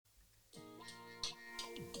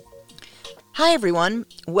Hi, everyone.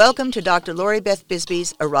 Welcome to Dr. Lori Beth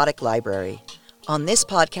Bisbee's Erotic Library. On this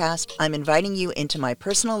podcast, I'm inviting you into my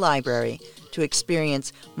personal library to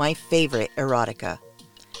experience my favorite erotica.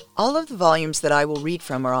 All of the volumes that I will read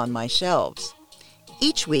from are on my shelves.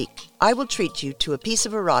 Each week, I will treat you to a piece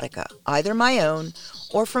of erotica, either my own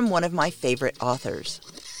or from one of my favorite authors.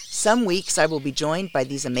 Some weeks I will be joined by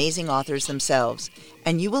these amazing authors themselves,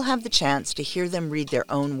 and you will have the chance to hear them read their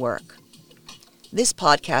own work. This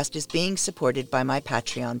podcast is being supported by my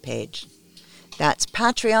Patreon page. That's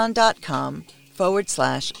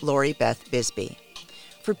patreon.com/Lori Beth Bisbee.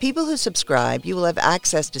 For people who subscribe, you will have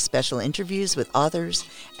access to special interviews with authors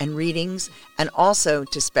and readings, and also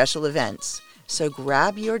to special events. So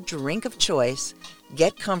grab your drink of choice,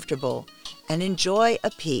 get comfortable, and enjoy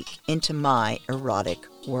a peek into my erotic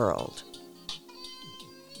world.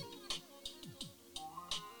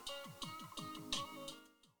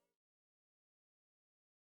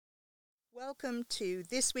 Welcome to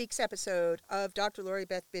this week's episode of Dr. Lori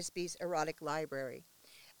Beth Bisbee's Erotic Library.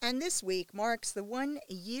 And this week marks the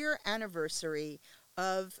 1-year anniversary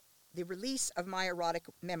of the release of my erotic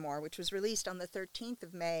memoir, which was released on the 13th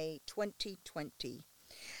of May, 2020.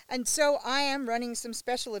 And so I am running some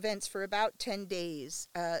special events for about 10 days,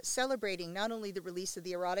 celebrating not only the release of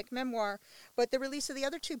the erotic memoir, but the release of the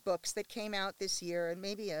other 2 books that came out this year, and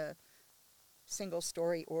maybe a single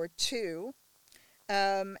story or 2.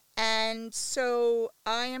 And so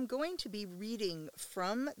I am going to be reading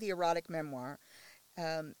from the erotic memoir.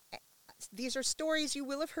 These are stories you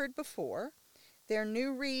will have heard before. They're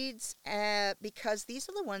new reads because these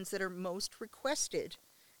are the ones that are most requested,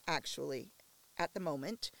 actually, at the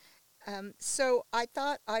moment. So I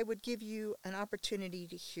thought I would give you an opportunity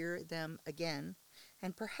to hear them again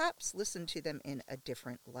and perhaps listen to them in a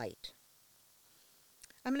different light.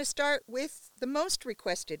 I'm going to start with the most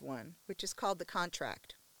requested one, which is called The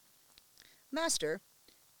Contract. Master,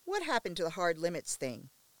 what happened to the hard limits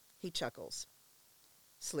thing? He chuckles.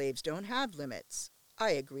 Slaves don't have limits.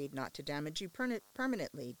 I agreed not to damage you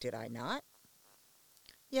permanently, did I not?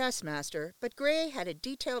 Yes, Master, but Gray had a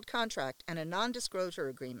detailed contract and a non-disclosure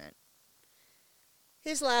agreement.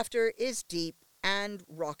 His laughter is deep and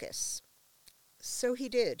raucous. So he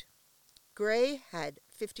did. Gray had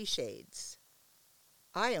 50 shades.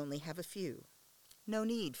 I only have a few. No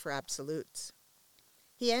need for absolutes.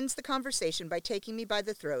 He ends the conversation by taking me by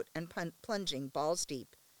the throat and plunging balls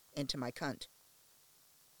deep into my cunt.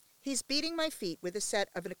 He's beating my feet with a set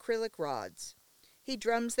of acrylic rods. He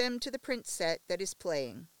drums them to the print set that is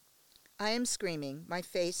playing. I am screaming, my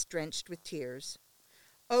face drenched with tears.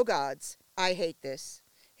 Oh gods, I hate this.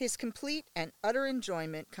 His complete and utter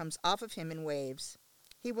enjoyment comes off of him in waves.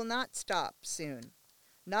 He will not stop soon.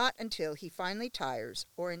 Not until he finally tires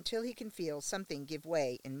or until he can feel something give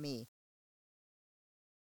way in me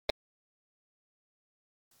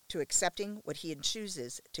to accepting what he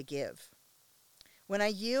chooses to give. When I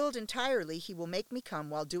yield entirely, he will make me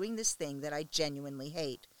come while doing this thing that I genuinely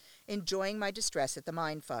hate, enjoying my distress at the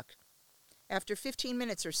mindfuck. After 15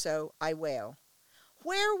 minutes or so, I wail.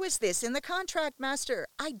 Where was this in the contract, Master?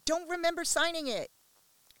 I don't remember signing it.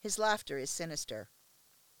 His laughter is sinister.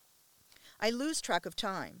 I lose track of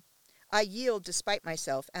time. I yield despite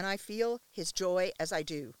myself, and I feel his joy as I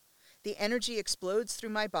do. The energy explodes through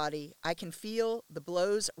my body. I can feel the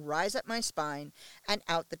blows rise up my spine and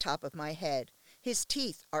out the top of my head. His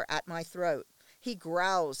teeth are at my throat. He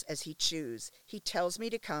growls as he chews. He tells me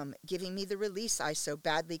to come, giving me the release I so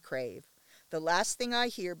badly crave. The last thing I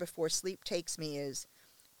hear before sleep takes me is,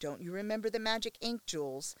 "Don't you remember the magic ink,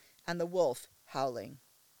 Jules?" and the wolf howling.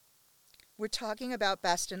 We're talking about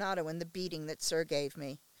bastinado and the beating that Sir gave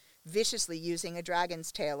me, viciously using a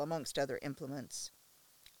dragon's tail amongst other implements.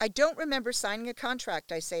 I don't remember signing a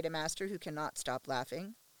contract, I say to Master, who cannot stop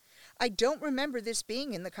laughing. I don't remember this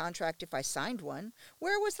being in the contract if I signed one.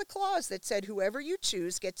 Where was the clause that said whoever you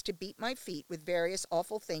choose gets to beat my feet with various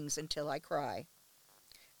awful things until I cry?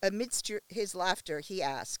 Amidst his laughter, he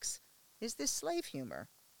asks, Is this slave humor?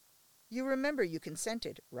 You remember you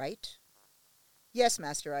consented, right? Yes,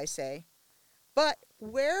 Master, I say. But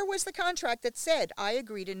where was the contract that said I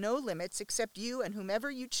agree to no limits except you and whomever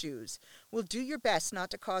you choose will do your best not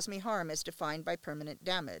to cause me harm as defined by permanent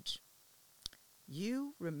damage?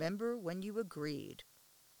 You remember when you agreed.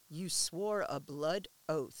 You swore a blood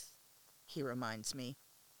oath, he reminds me.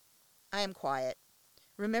 I am quiet,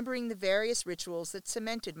 remembering the various rituals that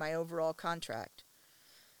cemented my overall contract.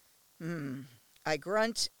 I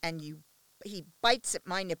grunt and he bites at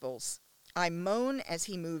my nipples. I moan as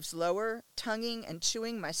he moves lower, tonguing and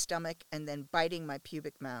chewing my stomach and then biting my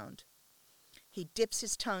pubic mound. He dips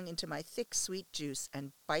his tongue into my thick, sweet juice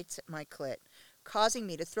and bites at my clit, causing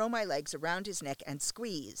me to throw my legs around his neck and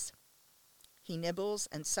squeeze. He nibbles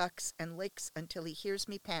and sucks and licks until he hears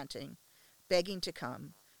me panting, begging to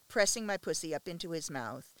come, pressing my pussy up into his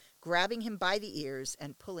mouth, grabbing him by the ears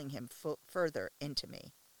and pulling him further into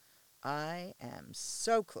me. I am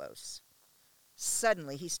so close.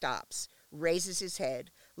 Suddenly he stops, raises his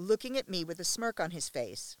head, looking at me with a smirk on his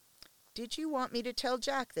face. Did you want me to tell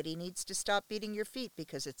Jack that he needs to stop beating your feet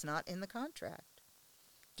because it's not in the contract?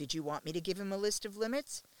 Did you want me to give him a list of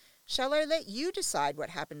limits? Shall I let you decide what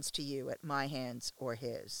happens to you at my hands or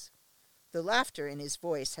his? The laughter in his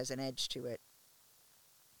voice has an edge to it.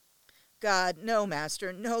 God, no,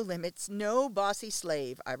 master, no limits, no bossy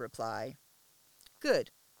slave, I reply.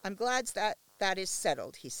 Good. I'm glad that is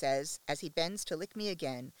settled, he says, as he bends to lick me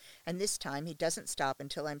again, and this time he doesn't stop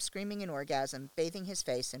until I'm screaming in orgasm, bathing his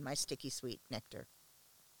face in my sticky sweet nectar.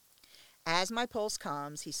 As my pulse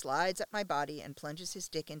calms, he slides up my body and plunges his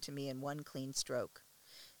dick into me in one clean stroke.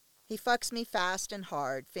 He fucks me fast and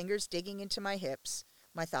hard, fingers digging into my hips,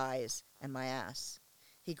 my thighs, and my ass.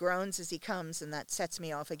 He groans as he comes, and that sets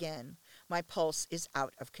me off again. My pulse is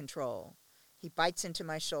out of control. He bites into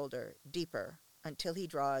my shoulder, deeper, until he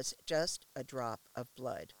draws just a drop of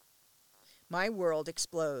blood. My world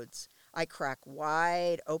explodes. I crack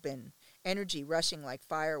wide open, energy rushing like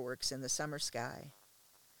fireworks in the summer sky.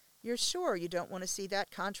 You're sure you don't want to see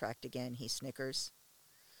that contract again, he snickers.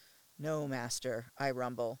 No, master, I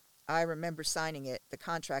rumble. I remember signing it, the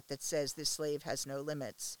contract that says this slave has no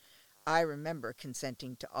limits. I remember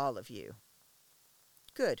consenting to all of you.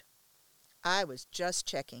 Good. I was just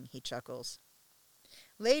checking, he chuckles.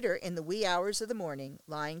 Later, in the wee hours of the morning,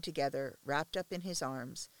 lying together, wrapped up in his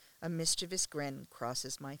arms, a mischievous grin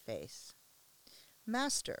crosses my face.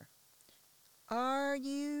 Master, are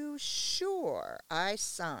you sure I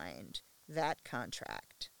signed that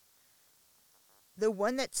contract? The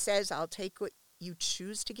one that says I'll take what you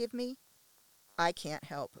choose to give me? I can't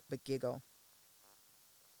help but giggle.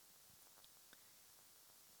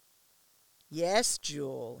 Yes,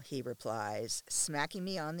 Jewel, he replies, smacking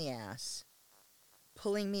me on the ass,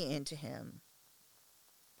 pulling me into him.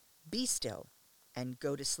 Be still and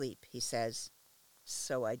go to sleep, he says.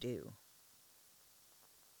 So I do.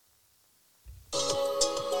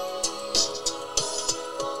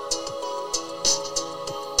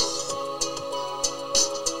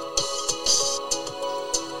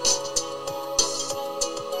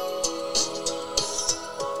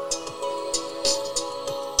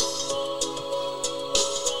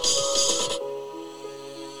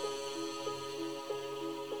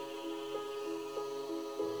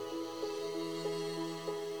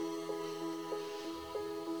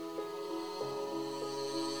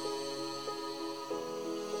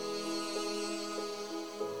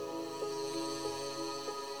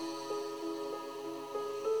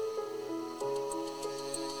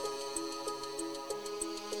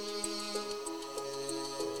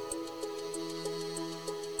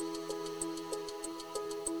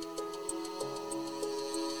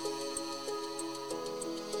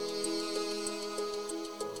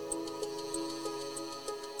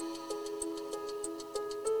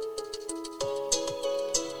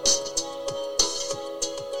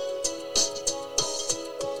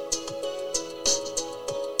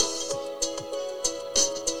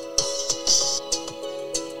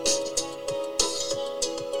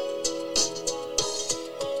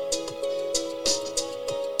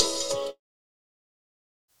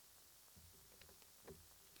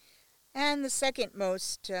 And the second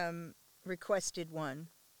most requested one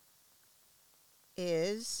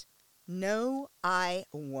is, No, I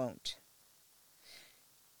won't.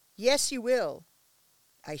 Yes, you will.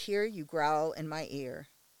 I hear you growl in my ear.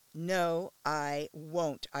 No, I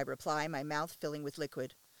won't, I reply, my mouth filling with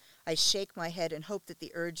liquid. I shake my head and hope that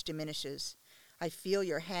the urge diminishes. I feel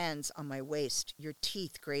your hands on my waist. Your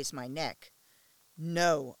teeth graze my neck.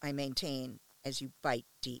 No, I maintain, as you bite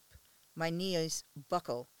deep. My knees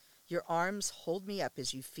buckle. Your arms hold me up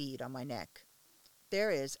as you feed on my neck. There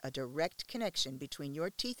is a direct connection between your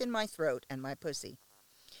teeth in my throat and my pussy.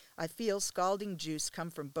 I feel scalding juice come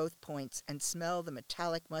from both points and smell the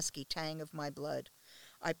metallic musky tang of my blood.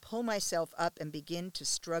 I pull myself up and begin to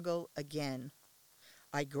struggle again.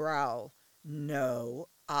 I growl, No,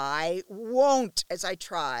 I won't, as I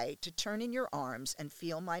try to turn in your arms and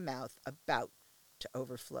feel my mouth about to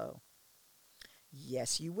overflow.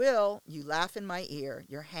 Yes, you will. You laugh in my ear,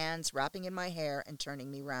 your hands wrapping in my hair and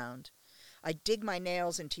turning me round. I dig my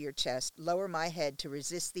nails into your chest, lower my head to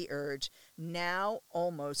resist the urge, now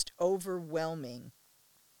almost overwhelming.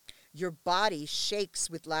 Your body shakes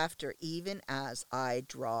with laughter even as I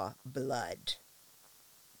draw blood.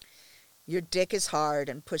 Your dick is hard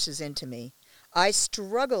and pushes into me. I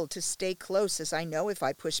struggle to stay close, as I know if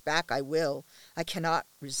I push back I will. I cannot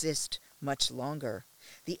resist much longer.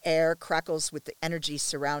 The air crackles with the energy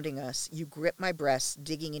surrounding us. You grip my breast,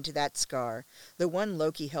 digging into that scar, the one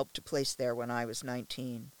Loki helped to place there when I was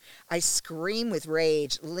 19. I scream with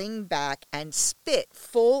rage, lean back, and spit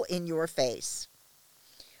full in your face.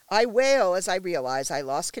 I wail as I realize I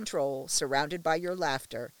lost control, surrounded by your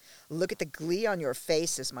laughter. Look at the glee on your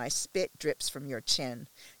face as my spit drips from your chin.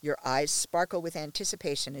 Your eyes sparkle with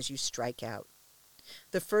anticipation as you strike out.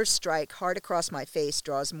 The first strike, hard across my face,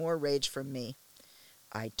 draws more rage from me.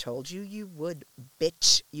 I told you you would,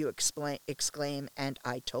 bitch, you exclaim, and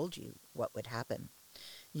I told you what would happen.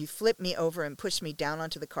 You flip me over and push me down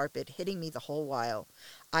onto the carpet, hitting me the whole while.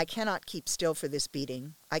 I cannot keep still for this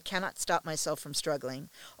beating. I cannot stop myself from struggling,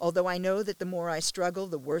 although I know that the more I struggle,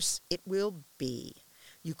 the worse it will be.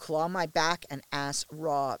 You claw my back and ass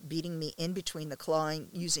raw, beating me in between the clawing,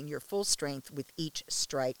 using your full strength with each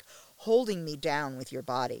strike, holding me down with your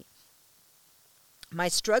body. My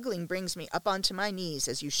struggling brings me up onto my knees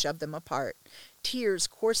as you shove them apart. Tears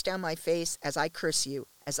course down my face as I curse you,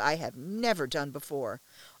 as I have never done before.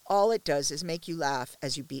 All it does is make you laugh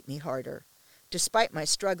as you beat me harder. Despite my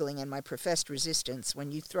struggling and my professed resistance,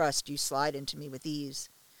 when you thrust, you slide into me with ease.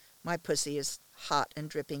 My pussy is hot and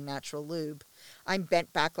dripping natural lube. I'm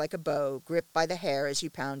bent back like a bow, gripped by the hair as you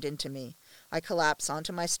pound into me. I collapse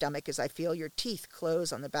onto my stomach as I feel your teeth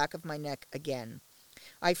close on the back of my neck again.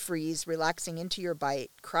 I freeze, relaxing into your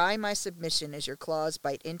bite, cry my submission as your claws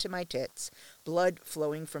bite into my tits, blood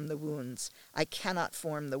flowing from the wounds. I cannot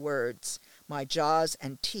form the words. My jaws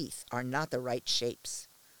and teeth are not the right shapes.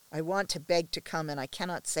 I want to beg to come, and I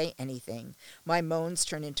cannot say anything. My moans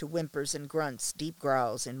turn into whimpers and grunts, deep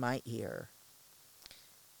growls in my ear.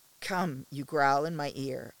 Come, you growl in my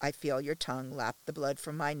ear. I feel your tongue lap the blood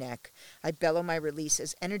from my neck. I bellow my release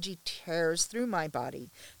as energy tears through my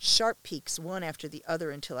body, sharp peaks one after the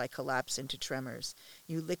other until I collapse into tremors.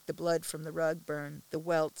 You lick the blood from the rug burn, the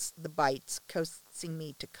welts, the bites, coaxing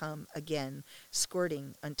me to come again,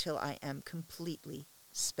 squirting until I am completely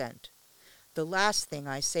spent. The last thing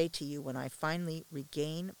I say to you when I finally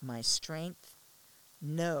regain my strength,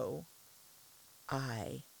 no,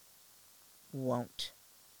 I won't.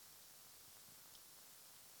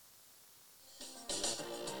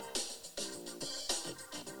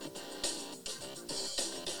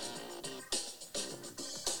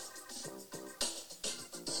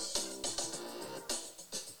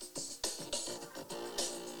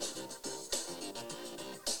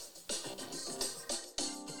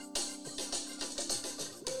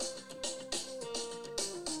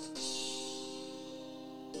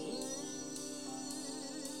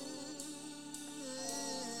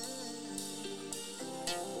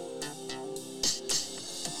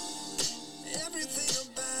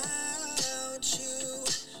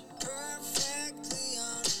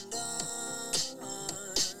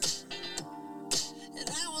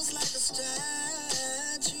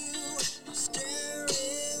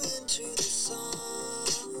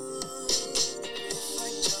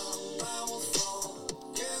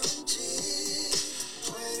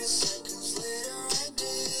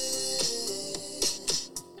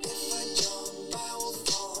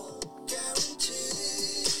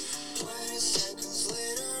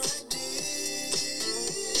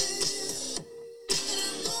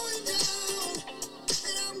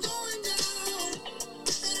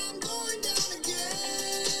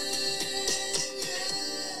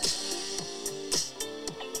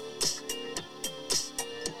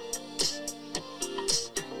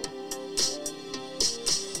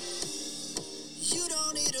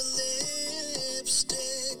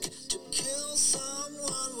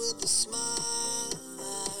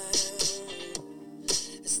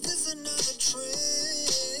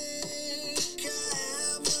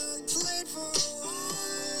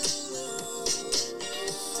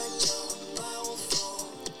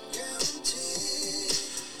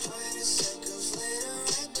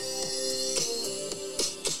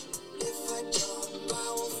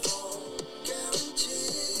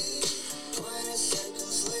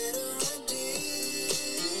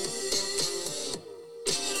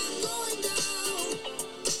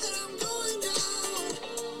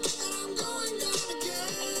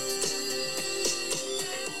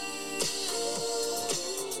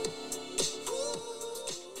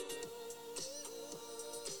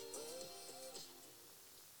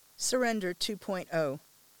 Surrender 2.0.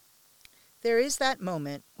 There is that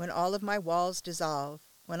moment when all of my walls dissolve,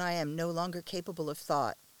 when I am no longer capable of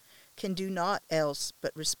thought, can do naught else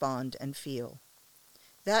but respond and feel.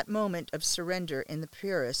 That moment of surrender in the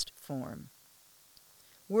purest form.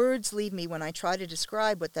 Words leave me when I try to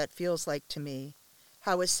describe what that feels like to me,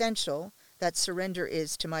 how essential that surrender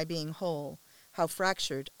is to my being whole, how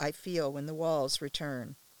fractured I feel when the walls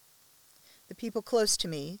return. The people close to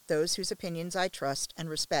me, those whose opinions I trust and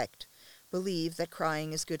respect, believe that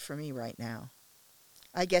crying is good for me right now.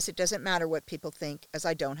 I guess it doesn't matter what people think, as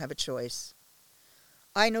I don't have a choice.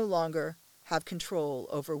 I no longer have control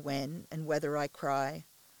over when and whether I cry.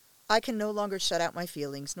 I can no longer shut out my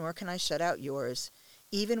feelings, nor can I shut out yours,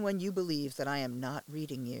 even when you believe that I am not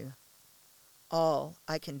reading you. All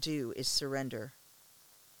I can do is surrender.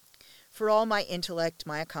 For all my intellect,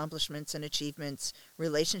 my accomplishments and achievements,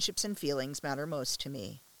 relationships and feelings matter most to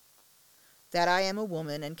me. That I am a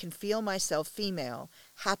woman and can feel myself female,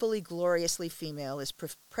 happily, gloriously female, is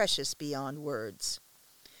precious beyond words.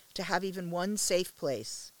 To have even one safe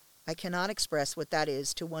place, I cannot express what that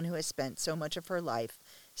is to one who has spent so much of her life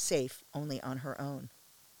safe only on her own.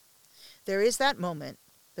 There is that moment,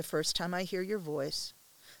 the first time I hear your voice,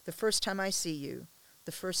 the first time I see you,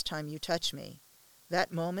 the first time you touch me,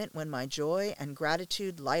 that moment when my joy and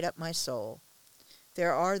gratitude light up my soul.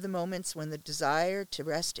 There are the moments when the desire to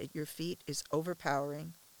rest at your feet is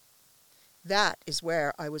overpowering. That is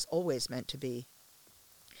where I was always meant to be.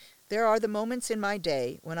 There are the moments in my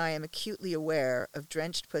day when I am acutely aware of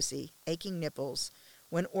drenched pussy, aching nipples,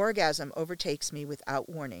 when orgasm overtakes me without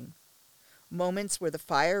warning. Moments where the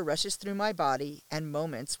fire rushes through my body, and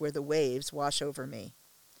moments where the waves wash over me.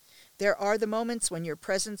 There are the moments when your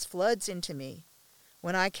presence floods into me,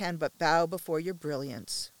 when I can but bow before your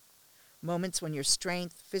brilliance. Moments when your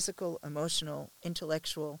strength, physical, emotional,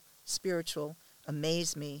 intellectual, spiritual,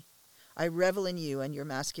 amaze me. I revel in you and your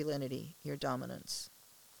masculinity, your dominance.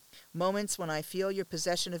 Moments when I feel your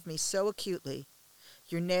possession of me so acutely,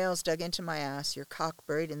 your nails dug into my ass, your cock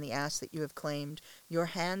buried in the ass that you have claimed, your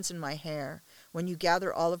hands in my hair, when you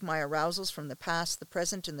gather all of my arousals from the past, the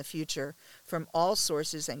present, and the future, from all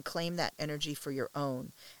sources, and claim that energy for your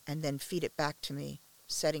own, and then feed it back to me,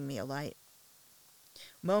 setting me alight.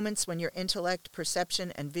 Moments when your intellect,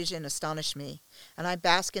 perception, and vision astonish me, and I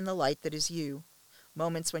bask in the light that is you.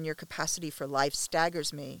 Moments when your capacity for life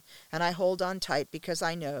staggers me, and I hold on tight because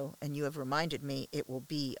I know, and you have reminded me, it will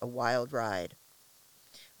be a wild ride.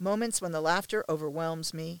 Moments when the laughter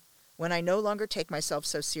overwhelms me, when I no longer take myself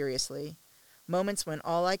so seriously. Moments when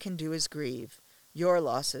all I can do is grieve, your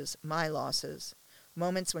losses, my losses.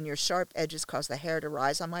 Moments when your sharp edges cause the hair to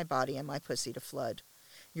rise on my body and my pussy to flood.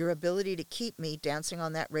 Your ability to keep me dancing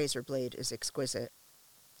on that razor blade is exquisite.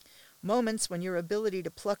 Moments when your ability to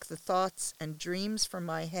pluck the thoughts and dreams from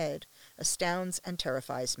my head astounds and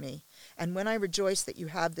terrifies me, and when I rejoice that you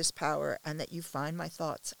have this power and that you find my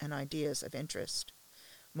thoughts and ideas of interest.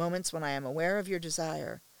 Moments when I am aware of your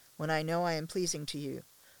desire, when I know I am pleasing to you.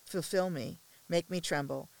 Fulfill me, make me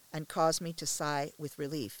tremble, and cause me to sigh with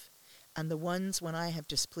relief. And the ones when I have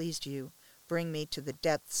displeased you bring me to the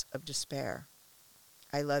depths of despair.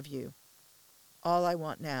 I love you. All I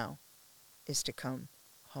want now is to come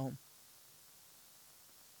home.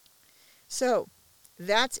 So,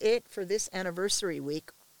 that's it for this anniversary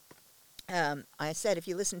week. I said if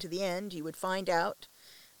you listen to the end, you would find out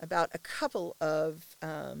about a couple of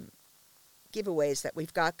giveaways that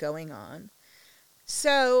we've got going on.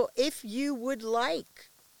 So, if you would like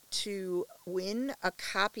to win a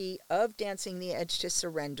copy of Dancing the Edge to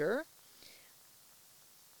Surrender,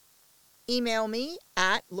 email me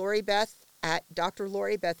at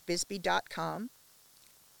LoriBeth@drloribethbisbee.com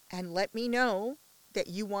and let me know that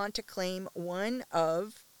you want to claim one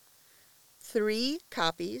of 3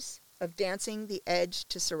 copies of Dancing the Edge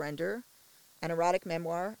to Surrender, an erotic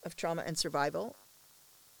memoir of trauma and survival.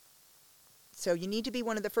 So you need to be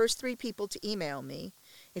one of the first 3 people to email me.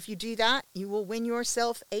 If you do that, you will win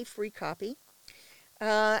yourself a free copy.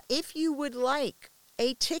 If you would like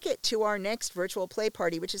a ticket to our next virtual play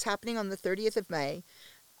party, which is happening on the 30th of May,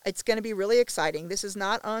 it's going to be really exciting. This is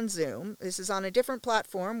not on Zoom. This is on a different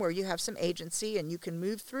platform where you have some agency and you can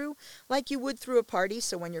move through like you would through a party.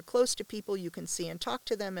 So when you're close to people, you can see and talk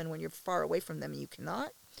to them, and when you're far away from them, you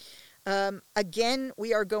cannot. Again,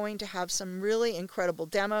 we are going to have some really incredible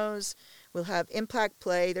demos. We'll have impact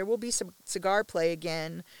play. There will be some cigar play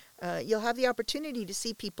again. You'll have the opportunity to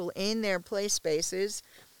see people in their play spaces.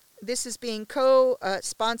 This is being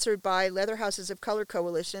co-sponsored by Leather Houses of Color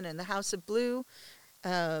Coalition and the House of Blue.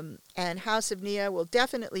 And House of Nia will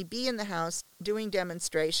definitely be in the house doing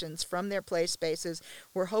demonstrations from their play spaces.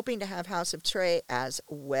 We're hoping to have House of Trey as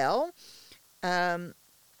well. And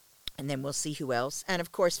then we'll see who else. And,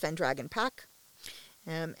 of course, Fendragon Pack.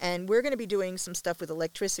 And we're going to be doing some stuff with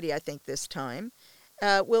electricity, I think, this time.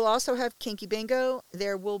 We'll also have Kinky Bingo.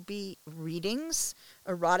 There will be readings,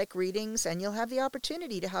 erotic readings, and you'll have the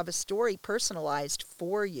opportunity to have a story personalized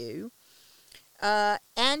for you.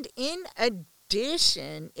 And in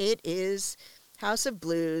addition, it is House of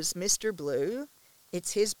Blues, Mr. Blue.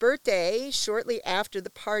 It's his birthday shortly after the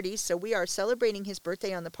party, so we are celebrating his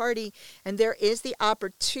birthday on the party, and there is the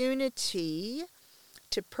opportunity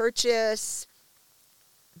to purchase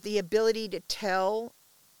the ability to tell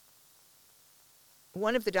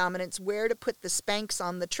one of the dominants where to put the Spanx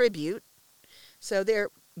on the tribute. So they're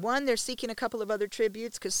seeking a couple of other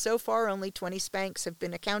tributes because so far only 20 Spanx have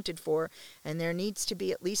been accounted for, and there needs to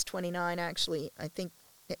be at least 29 actually. I think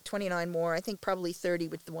 29 more. I think probably 30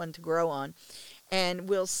 with the one to grow on. And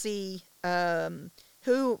we'll see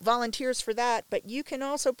who volunteers for that. But you can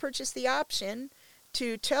also purchase the option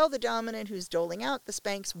to tell the dominant who's doling out the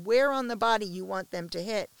Spanx where on the body you want them to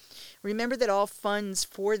hit. Remember that all funds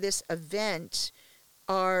for this event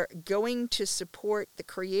are going to support the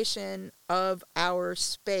creation of our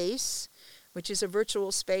space, which is a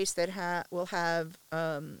virtual space that will have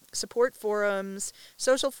support forums,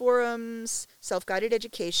 social forums, self-guided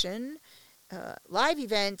education, live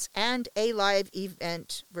events, and a live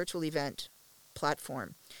event, virtual event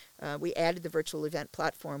platform. We added the virtual event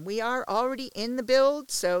platform. We are already in the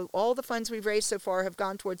build, so all the funds we've raised so far have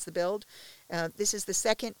gone towards the build. This is the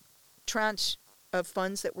second tranche of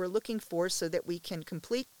funds that we're looking for so that we can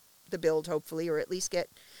complete the build, hopefully, or at least get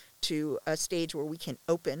to a stage where we can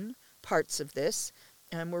open parts of this.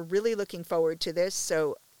 And we're really looking forward to this.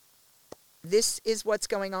 So this is what's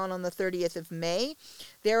going on the 30th of May.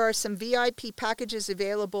 There are some VIP packages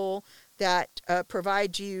available that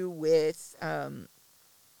provide you with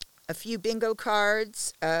a few bingo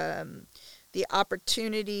cards, the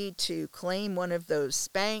opportunity to claim one of those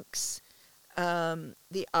Spanx,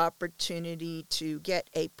 the opportunity to get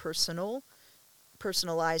a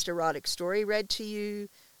personalized erotic story read to you,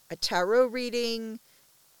 a tarot reading,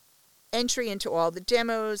 entry into all the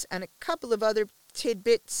demos, and a couple of other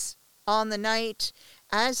tidbits on the night,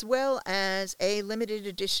 as well as a limited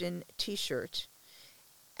edition t-shirt.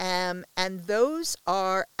 And those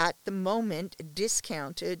are, at the moment,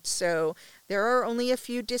 discounted. So there are only a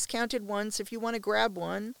few discounted ones if you want to grab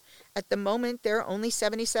one. At the moment, they're only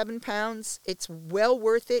 £77. It's well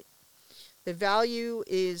worth it. The value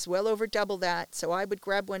is well over double that. So I would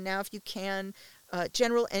grab one now if you can.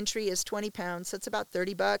 General entry is £20. That's about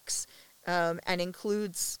 $30, and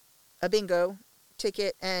includes a bingo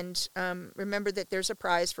ticket. And remember that there's a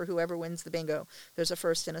prize for whoever wins the bingo. There's a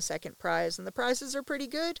first and a second prize, and the prizes are pretty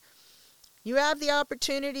good. You have the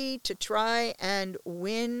opportunity to try and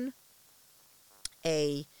win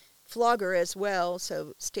a flogger as well,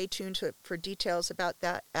 so stay tuned for details about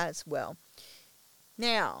that as well.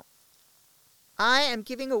 Now, I am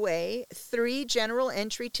giving away 3 general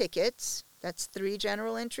entry tickets. That's 3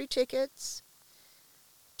 general entry tickets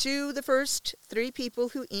to the first 3 people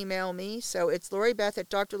who email me. So it's LoriBeth at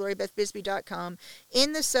drloribethbisbee.com.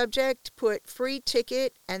 In the subject, put free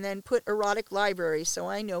ticket and then put erotic library so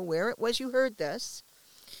I know where it was you heard this.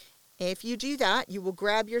 If you do that, you will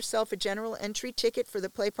grab yourself a general entry ticket for the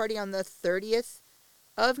play party on the 30th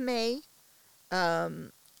of May.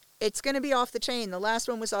 It's going to be off the chain. The last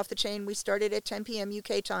one was off the chain. We started at 10 p.m.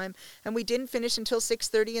 UK time, and we didn't finish until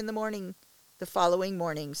 6:30 in the morning the following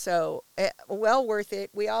morning. So, well worth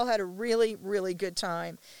it. We all had a really, really good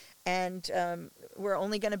time. And we're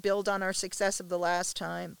only going to build on our success of the last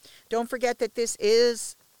time. Don't forget that this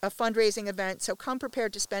is a fundraising event, so come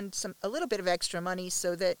prepared to spend a little bit of extra money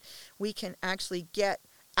so that we can actually get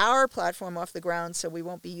our platform off the ground, so we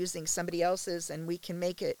won't be using somebody else's, and we can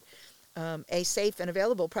make it a safe and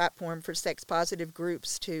available platform for sex-positive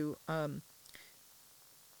groups to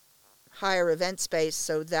hire event space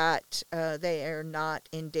so that they are not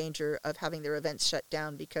in danger of having their events shut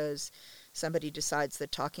down because somebody decides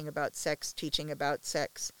that talking about sex, teaching about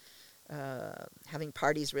sex, having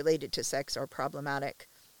parties related to sex are problematic.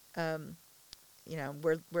 We're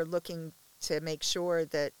looking to make sure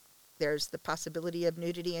that there's the possibility of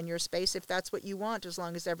nudity in your space if that's what you want, as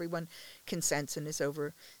long as everyone consents and is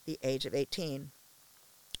over the age of 18.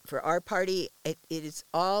 For our party, it is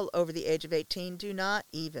all over the age of 18. Do not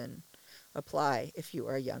even apply if you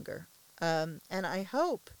are younger. And I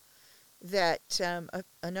hope that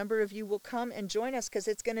a number of you will come and join us because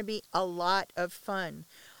it's going to be a lot of fun.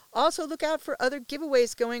 Also, look out for other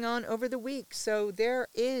giveaways going on over the week. So there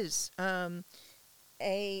is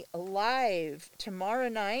a live tomorrow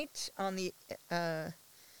night on the... there's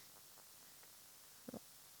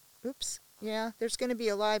going to be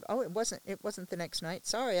a live... Oh, it wasn't the next night.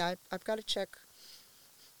 Sorry, I've got to check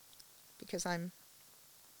because I'm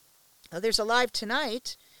There's a live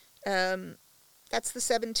tonight. That's the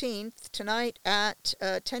 17th, tonight at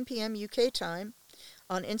 10 p.m. UK time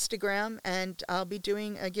on Instagram, and I'll be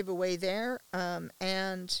doing a giveaway there.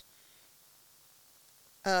 And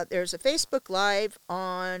there's a Facebook Live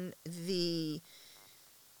on the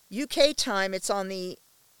UK time. It's on the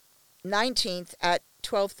 19th at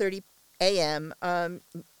 12:30 a.m.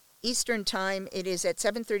 Eastern time. It is at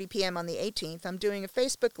 7:30 p.m. on the 18th. I'm doing a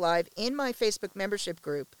Facebook Live in my Facebook membership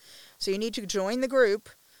group. So you need to join the group.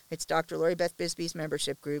 It's Dr. Lori Beth Bisbee's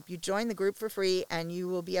membership group. You join the group for free, and you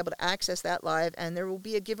will be able to access that live, and there will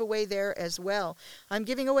be a giveaway there as well. I'm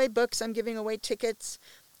giving away books. I'm giving away tickets.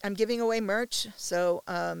 I'm giving away merch. So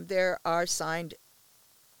there are signed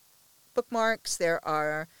bookmarks. There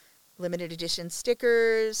are limited edition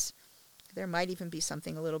stickers. There might even be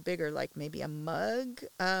something a little bigger, like maybe a mug.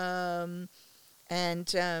 And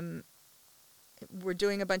we're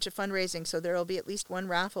doing a bunch of fundraising, so there will be at least one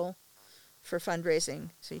raffle for fundraising,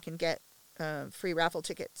 so you can get free raffle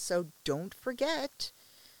tickets. So don't forget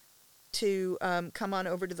to come on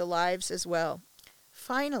over to the lives as well.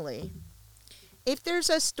 Finally, if there's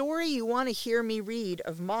a story you want to hear me read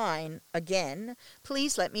of mine again,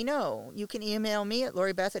 please let me know. You can email me at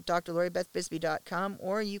loribeth@drloribethbisbee.com,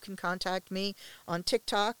 or you can contact me on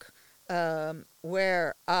TikTok,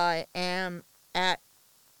 where I am at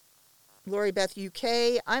Lori Beth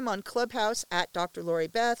UK. I'm on Clubhouse at Dr. Lori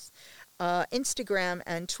Beth. Instagram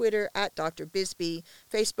and Twitter at Dr. Bisbee,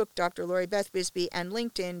 Facebook Dr. Lori Beth Bisbee, and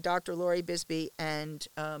LinkedIn Dr. Lori Bisbee, and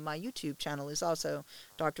my YouTube channel is also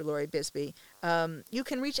Dr. Lori Bisbee. You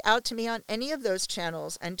can reach out to me on any of those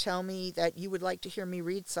channels and tell me that you would like to hear me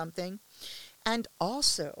read something. And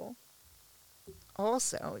also,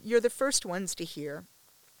 you're the first ones to hear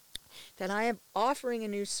that I am offering a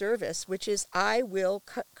new service, which is I will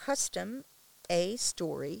custom a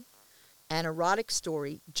story, an erotic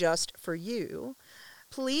story, just for you.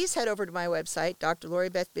 Please head over to my website,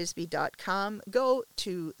 drloribethbisbee.com. Go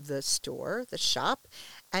to the store, the shop,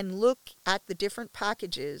 and look at the different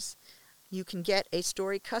packages. You can get a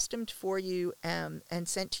story customed for you and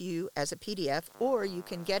sent to you as a PDF, or you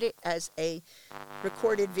can get it as a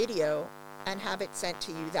recorded video and have it sent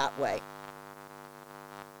to you that way.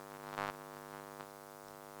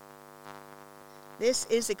 This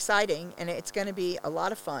is exciting, and it's going to be a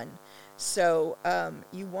lot of fun. So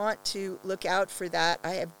you want to look out for that.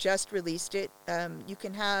 I have just released it. You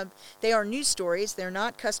can have, they are new stories. They're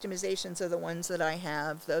not customizations of the ones that I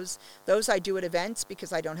have. Those I do at events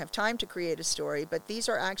because I don't have time to create a story. But these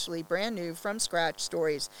are actually brand new, from scratch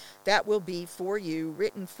stories that will be for you,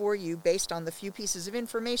 written for you, based on the few pieces of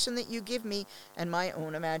information that you give me and my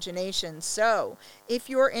own imagination. So if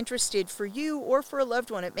you're interested, for you or for a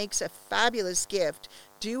loved one, it makes a fabulous gift.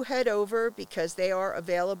 Do head over, because they are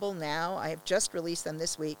available now. I have just released them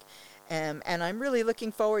this week. And I'm really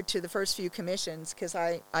looking forward to the first few commissions, because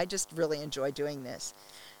I just really enjoy doing this.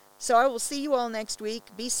 So I will see you all next week.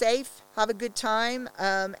 Be safe. Have a good time.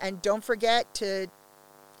 And don't forget to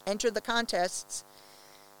enter the contests.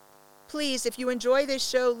 Please, if you enjoy this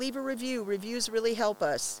show, leave a review. Reviews really help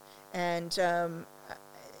us. And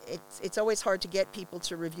it's always hard to get people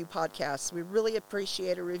to review podcasts. We really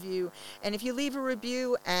appreciate a review. And if you leave a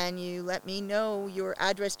review and you let me know your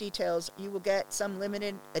address details, you will get some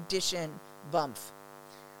limited edition bump.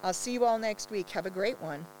 I'll see you all next week. Have a great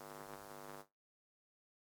one.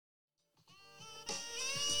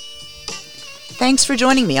 Thanks for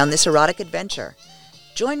joining me on this erotic adventure.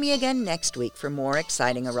 Join me again next week for more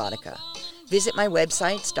exciting erotica. Visit my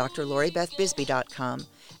websites, drloribethbisbee.com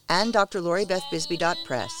and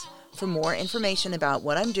drloribethbisbee.press for more information about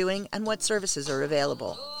what I'm doing and what services are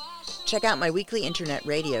available. Check out my weekly internet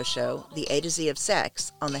radio show, The A to Z of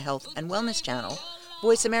Sex, on the Health and Wellness Channel,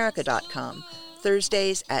 voiceamerica.com,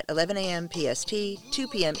 Thursdays at 11 a.m. PST, 2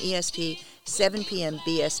 p.m. EST, 7 p.m.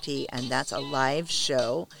 BST, and that's a live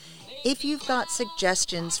show. If you've got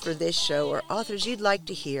suggestions for this show or authors you'd like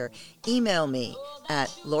to hear, email me at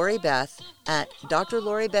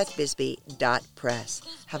loribeth@drloribethbisbee.press.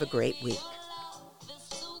 Have a great week.